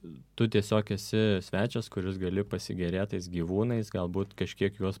tu tiesiog esi svečias, kuris gali pasigėrėtais gyvūnais, galbūt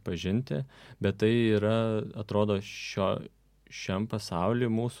kažkiek juos pažinti. Bet tai yra, atrodo, šiam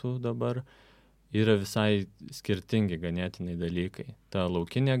pasauliu mūsų dabar yra visai skirtingi ganėtinai dalykai. Ta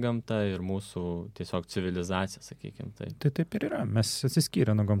laukinė gamta ir mūsų tiesiog civilizacija, sakykime. Tai taip ir yra. Mes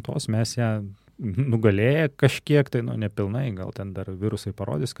atsiskyrę nuo gamtos, mes ją nugalėję kažkiek, tai nepilnai, gal ten dar virusai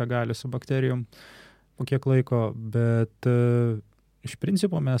parodys, ką gali su bakterijom po kiek laiko, bet iš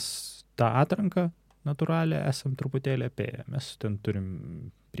principo mes tą atranką natūralią esam truputėlį apėję. Mes ten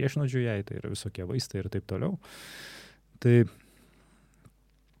turim priešnuodžių jai, tai yra visokie vaistai ir taip toliau. Tai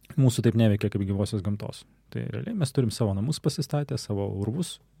mūsų taip neveikia kaip gyvosios gamtos. Tai realiai mes turim savo namus pasistatę, savo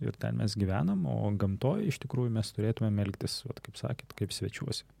urvus ir ten mes gyvenam, o gamtoje iš tikrųjų mes turėtume elgtis, kaip sakėt, kaip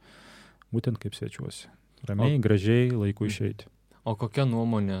svečiuosi. Būtent kaip svečiuosi. Ramiai, gražiai, laiku išeiti. O kokia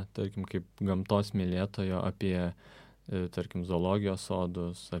nuomonė, tarkim, kaip gamtos mylėtojo apie, tarkim, zoologijos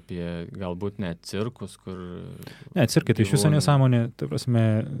sodus, apie galbūt net cirkus, kur... Ne, cirkai tai iš viso nesąmonė. Tai prasme,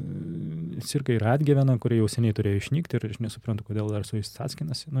 cirkai yra atgyvena, kurie jau seniai turėjo išnykti ir aš nesuprantu, kodėl dar su jais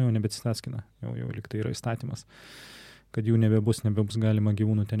atskinasi. Jau nebetsitaskina, jau lyg tai yra įstatymas. kad jų nebebus galima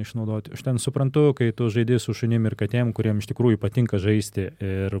gyvūnų ten išnaudoti. Aš ten suprantu, kai tu žaidi su šunim ir katėm, kuriem iš tikrųjų patinka žaisti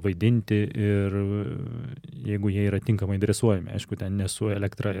ir vaidinti, ir jeigu jie yra tinkamai dresuojami, aišku, ten ne su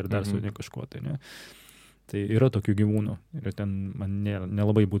elektra ir dar su kažkuo, tai ne. Tai yra tokių gyvūnų ir ten man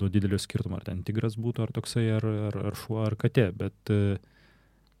nelabai būtų didelio skirtumo, ar ten tigras būtų, ar toksai, ar šuo, ar katė, bet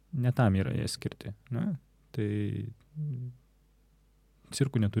ne tam yra jie skirti. Ne? Tai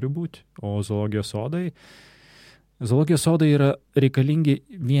cirkų neturi būti, o zoologijos sodai yra reikalingi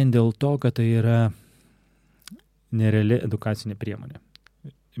vien dėl to, kad tai yra nereali edukacinė priemonė.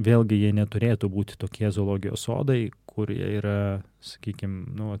 Vėlgi jie neturėtų būti tokie zoologijos sodai, kurie yra,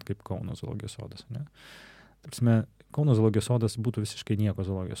 sakykime, kaip Kauno zoologijos sodas. Ne? Tarsime, Kauno zoologijos sodas būtų visiškai nieko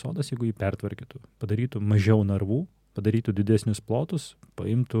zoologijos sodas, jeigu jį pertvarkytų, padarytų mažiau narvų, padarytų didesnius plotus,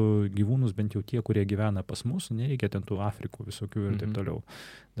 paimtų gyvūnus, bent jau tie, kurie gyvena pas mus, nereikia ten tų Afrikų visokių ir taip toliau.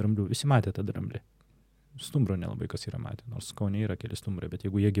 Dramblių, visi matė tą dramblį. Stumbro nelabai kas yra matę, nors Kaune yra keli stumbrai, bet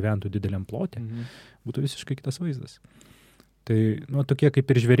jeigu jie gyventų dideliam plote, būtų visiškai kitas vaizdas. Tai, tokie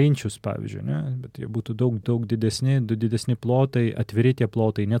kaip ir žvėrinčius, pavyzdžiui, ne? Bet jie būtų daug didesni plotai, atviri tie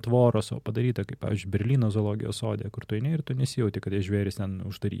plotai, net tvoros, o padaryta, kaip, pavyzdžiui, Berlyno zoologijos sode, kur tu eini ir tu nesijauti, kad tie žvėrys ten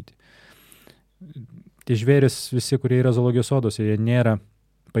uždaryti. Tie žvėrys visi, kurie yra zoologijos sodose, jie nėra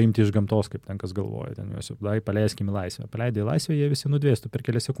paimti iš gamtos, kaip ten kas galvoja, ten juos paleiskim į laisvę. Paleidai į laisvę, jie visi nudvėstų per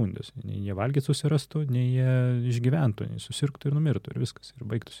kelias sekundės. Nei jie valgyt susirastų, nei jie išgyventų, nei susirgtų ir numirtų ir viskas, ir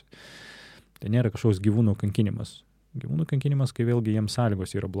baigtųsi. Tai nėra kažkoks gyvūnų kankinimas. Gyvūnų kankinimas, kai vėlgi jiems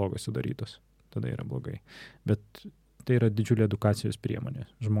sąlygos yra blogos sudarytos. Tada yra blogai. Bet tai yra didžiulė edukacijos priemonė.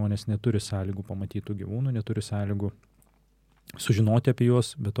 Žmonės neturi sąlygų pamatytų gyvūnų, neturi sąlygų sužinoti apie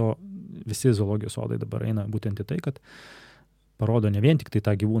juos, bet to visi zoologijos sodai dabar eina būtent į tai, kad parodo ne vien tik tai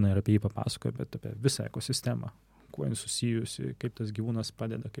tą gyvūną ir apie jį papasakoja, bet apie visą ekosistemą, kuo jis susijusi, kaip tas gyvūnas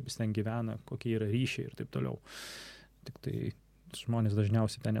padeda, kaip jis ten gyvena, kokie yra ryšiai ir taip toliau. Tik tai žmonės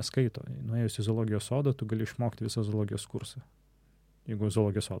dažniausiai ten neskaito. Nuėjus į zoologijos sodą, tu gali išmokti visą zoologijos kursą, jeigu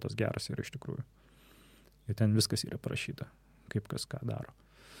zoologijos sodas geras yra iš tikrųjų. Ir ten viskas yra parašyta, kaip kas ką daro.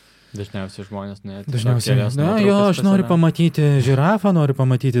 Dažniausiai žmonės aš noriu pamatyti žirafą, noriu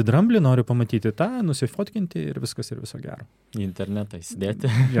pamatyti dramblį, noriu pamatyti tą, nusifotkinti ir viskas ir viso gero. Į internetą įsidėti.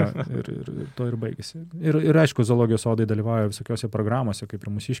 Ja, ir to ir baigėsi. Ir aišku, zoologijos sodai dalyvauja visokiose programuose, kaip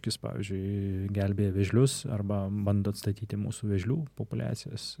ir Mūsiškis, pavyzdžiui, gelbėja vėžlius arba bando atstatyti mūsų vėžlių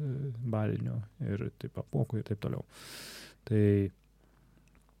populiacijas, balinių ir taip apokų ir taip toliau. Tai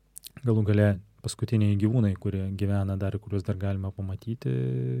galų gale paskutiniai gyvūnai, kurie gyvena dar, kuriuos dar galima pamatyti,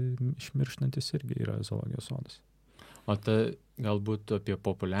 išmirštantis irgi yra zoologijos sodas. O tai galbūt apie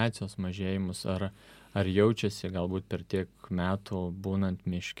populiacijos mažėjimus, ar jaučiasi galbūt per tiek metų būnant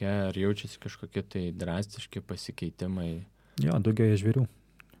miške, ar jaučiasi kažkokie tai drastiški pasikeitimai? Jo, daugėja žvėrių.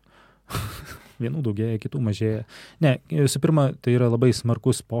 Vienų daugėja, kitų mažėja. Ne, visų pirma, tai yra labai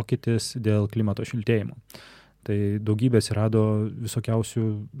smarkus pokytis dėl klimato šiltėjimo. Tai daugybė atsirado visokiausių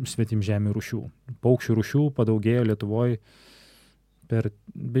svetimžemių rūšių. Paukščių rūšių padaugėjo Lietuvoje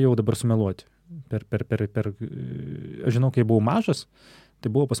bijau dabar sumeluoti. Aš žinau, kai buvau mažas,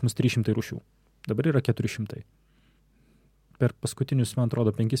 tai buvo pas mus 300 rūšių. Dabar yra 400. Per paskutinius, man atrodo,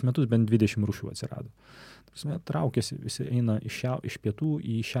 5 metus bent 20 rūšių atsirado. Traukiasi, visi eina iš pietų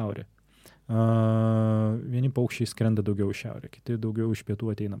į šiaurę. Vieni paukščiai skrenda daugiau iš šiaurę, kiti daugiau iš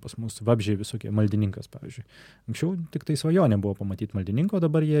pietų ateina pas mus, vabzdžiai visokie, maldininkas, pavyzdžiui. Anksčiau tik tai svajonė buvo pamatyti maldininko,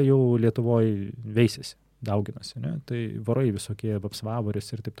 dabar jie jau Lietuvoje veisiasi, dauginasi, ne? Tai vorai visokie, vapsvavoris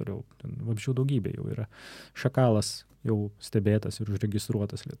ir taip toliau. Vabzdžių daugybė jau yra. Šakalas jau stebėtas ir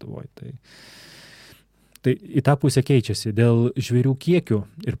užregistruotas Lietuvoje. Tai į tą pusę keičiasi dėl žvėrių kiekių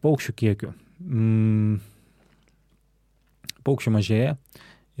ir paukščių kiekių. Paukščių mažėja.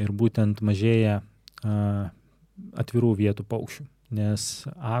 Ir būtent mažėja atvirų vietų paukščių, nes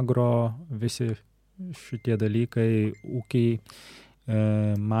agro visi šitie dalykai, ūkiai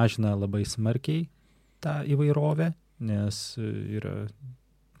mažina labai smarkiai tą įvairovę, nes yra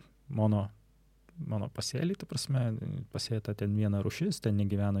mono pasėliai, ta prasme, pasėta ten viena rūšis, ten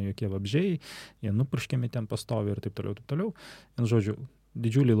negyvena jokie vabzdžiai, jie nupurškiami ten pastovi ir taip toliau, taip toliau. En žodžiu,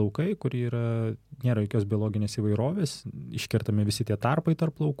 didžiuliai laukai, kur nėra jokios biologinės įvairovės, iškertami visi tie tarpai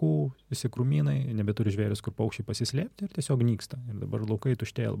tarp laukų, visi krūmynai, nebeturi žvėris, kur paukščiai pasislėpti ir tiesiog nyksta. Ir dabar laukai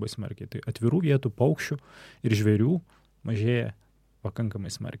tuštėja labai smarkiai. Tai atvirų vietų paukščių ir žvėrių mažėja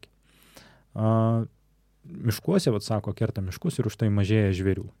pakankamai smarkiai. Miškuose, sako, kerta miškus ir už tai mažėja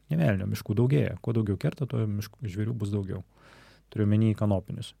žvėrių. Ne velnio, miškų daugėja. Kuo daugiau kerta, tuo žvėrių bus daugiau. Turiu omeny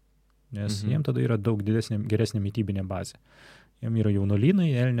kanopinius. Nes jiem tada yra daug geresnė mitybinė bazė. Jiem yra jaunolynai,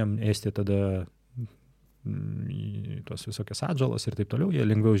 elniam ėsti tada į tuos visokias atžalas ir taip toliau, jie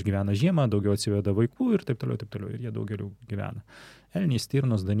lengviau išgyvena žiemą, daugiau atsiveda vaikų ir taip toliau, ir jie daug geriau gyvena. Elniai,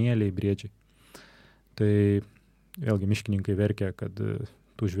 stirnos, danieliai, briedžiai. Tai vėlgi miškininkai verkia, kad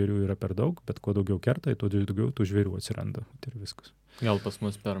tų žvėrių yra per daug, bet kuo daugiau kerta, tuo daugiau tų žvėrių atsiranda. Ir viskas. Gal pas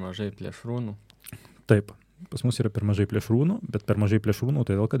mus per mažai plėšrūnų? Taip, pas mus yra per mažai plėšrūnų, bet per mažai plėšrūnų,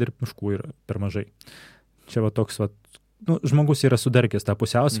 todėl kad ir miškų yra per mažai. Čia toks, žmogus yra sudarkęs tą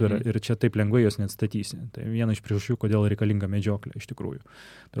pusiausvyrą ir čia taip lengvai jos neatstatysi. Tai viena iš priežasčių, kodėl reikalinga medžioklė iš tikrųjų.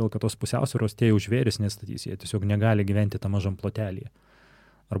 Todėl, kad tos pusiausvyros tie jau žvėris neatstatys, jie tiesiog negali gyventi tą mažam plotelėje.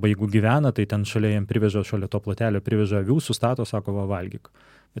 Arba jeigu gyvena, tai ten šalia to plotelio priveža avių, sustato, sako, va, valgyk.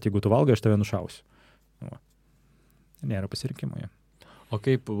 Bet jeigu tu valgai, aš tave nušausiu. Va. Nėra pasirinkimo. O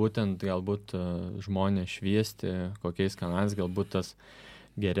kaip būtent galbūt žmonės šviesti, kokiais kanalais, galbūt tas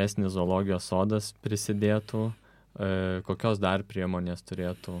geresnis zoologijos sodas prisidėtų, kokios dar priemonės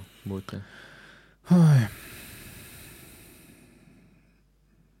turėtų būti?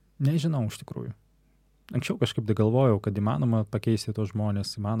 Nežinau iš tikrųjų. Anksčiau kažkaip tai galvojau, kad įmanoma pakeisti tos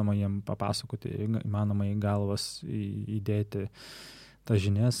žmonės, įmanoma jiem papasakoti, įmanoma į galvas įdėti tas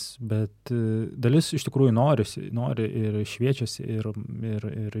žinias, bet dalis iš tikrųjų nori ir šviečiasi ir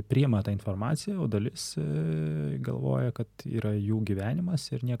priima tą informaciją, o dalis galvoja, kad yra jų gyvenimas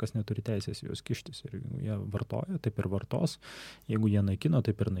ir niekas neturi teisės juos kištis. Ir jie vartoja, taip ir vartos. Jeigu jie naikino,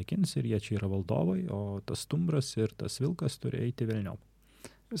 taip ir naikins ir jie čia yra valdovai, o tas stumbras ir tas vilkas turi eiti velniop.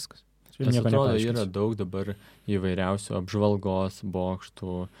 Viskas. Nes atrodo, yra daug dabar įvairiausių apžvalgos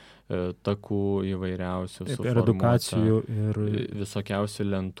bokštų, takų įvairiausių, ir edukacijų, ir visokiausių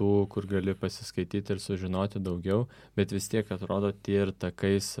lentų, kur gali pasiskaityti ir sužinoti daugiau, bet vis tiek atrodo, tie ir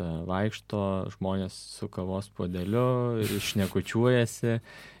takais vaikšto, žmonės su kavos puodeliu ir šnekučiuojasi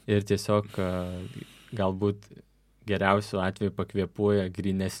ir tiesiog galbūt geriausiu atveju pakvėpuoja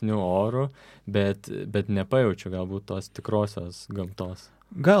grynesniu oru, bet nepajaučiu galbūt tos tikrosios gamtos.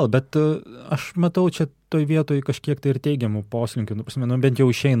 Gal, bet aš matau čia toj vietoj kažkiek tai ir teigiamų poslinkių. Bent jau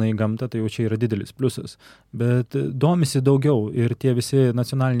išeina į gamtą, tai jau čia yra didelis pliusas. Bet domisi daugiau ir tie visi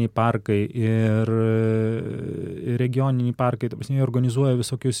nacionaliniai parkai ir regioniniai parkai, jie organizuoja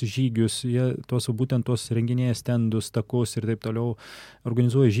visokius žygius, jie būtent tuos renginėja stendus, takus ir taip toliau,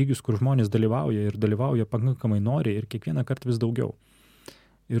 organizuoja žygius, kur žmonės dalyvauja ir dalyvauja pakankamai noriai ir kiekvieną kartą vis daugiau.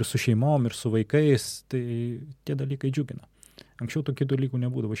 Ir su šeimom, ir su vaikais, tai tie dalykai džiugina. Anksčiau tokių dalykų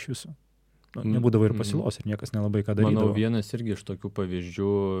nebūdavo iš viso. Nebūdavo ir pasiūlos ir niekas nelabai ką darydavo. Manau, vienas irgi iš tokių pavyzdžių,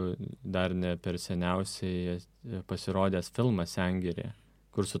 dar ne per seniausiai pasirodęs filmas Sengirė,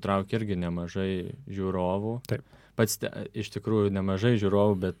 kur sutraukė irgi nemažai žiūrovų. Taip. Pats iš tikrųjų nemažai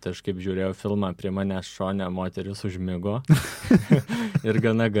žiūrovų, bet aš kaip žiūrėjau filmą, prie manęs šone moteris užmigo ir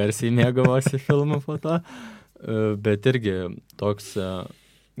gana garsiai mėgavosi filmą po to. Bet irgi toks...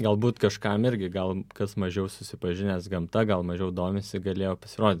 Galbūt kažkam irgi, gal kas mažiau susipažinęs gamta, gal mažiau domisi, galėjo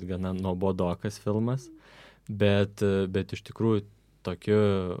pasirodyti gana nuobodokas filmas, bet iš tikrųjų tokie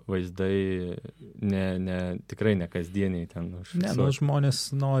vaizdai tikrai ne kasdieniai ten užfiksuoti. Ne, žmonės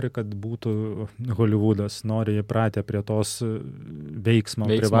nori, kad būtų Hollywoodas, nori įpratę prie tos veiksmo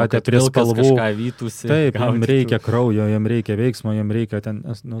pripratę prie spalvų. Kažką vytųsi. Taip, jam reikia kraujo, jam reikia veiksmo, jam reikia ten,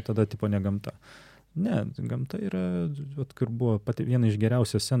 tada tipo ne gamta. Ne, gamta yra, kur buvo viena iš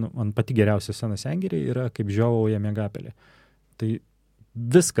geriausių scenų, man pati geriausia scena Sengirėje yra kaip žiovauja miegapelė. Tai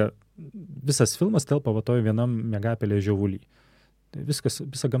visas filmas telpa toj vienam miegapelė žiovuly. Tai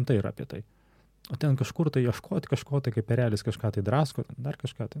visa gamta yra apie tai. O ten kažkur tai ieškoti, kažko tai kaip erelis kažką tai drasko, dar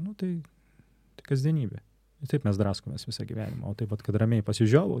kažką tai, tai kasdienybė. Ir taip mes draskomės visą gyvenimą, o taip pat, kad ramiai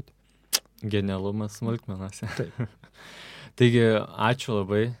pasižiovauti. Genialumas smulkmenose. Taip. Taigi, ačiū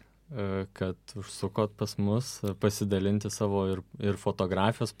labai, kad užsukot pas mus, pasidalinti savo ir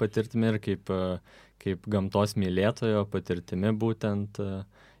fotografijos patirtimi, ir kaip gamtos mylėtojo patirtimi būtent,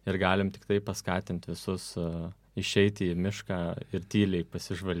 ir galim tik tai paskatinti visus išeiti į mišką ir tyliai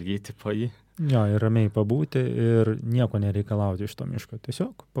pasižvalgyti po jį. Jo, ir ramiai pabūti ir nieko nereikalauti iš to miško,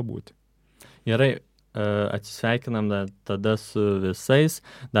 tiesiog pabūti. Gerai, atsisveikinam tada su visais.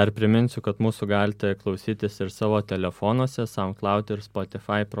 Dar priminsiu, kad mūsų galite klausytis ir savo telefonuose, SoundCloud ir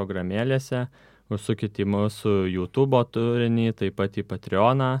Spotify programėlėse. Užsukite į mūsų YouTube turinį, taip pat į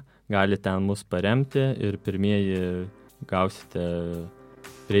Patreoną. Galite ten mus paremti ir pirmieji gausite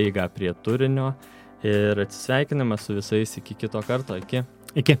prieigą prie turinio. Ir atsisveikiname su visais iki kito karto. Iki.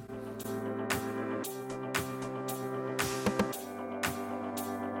 Iki.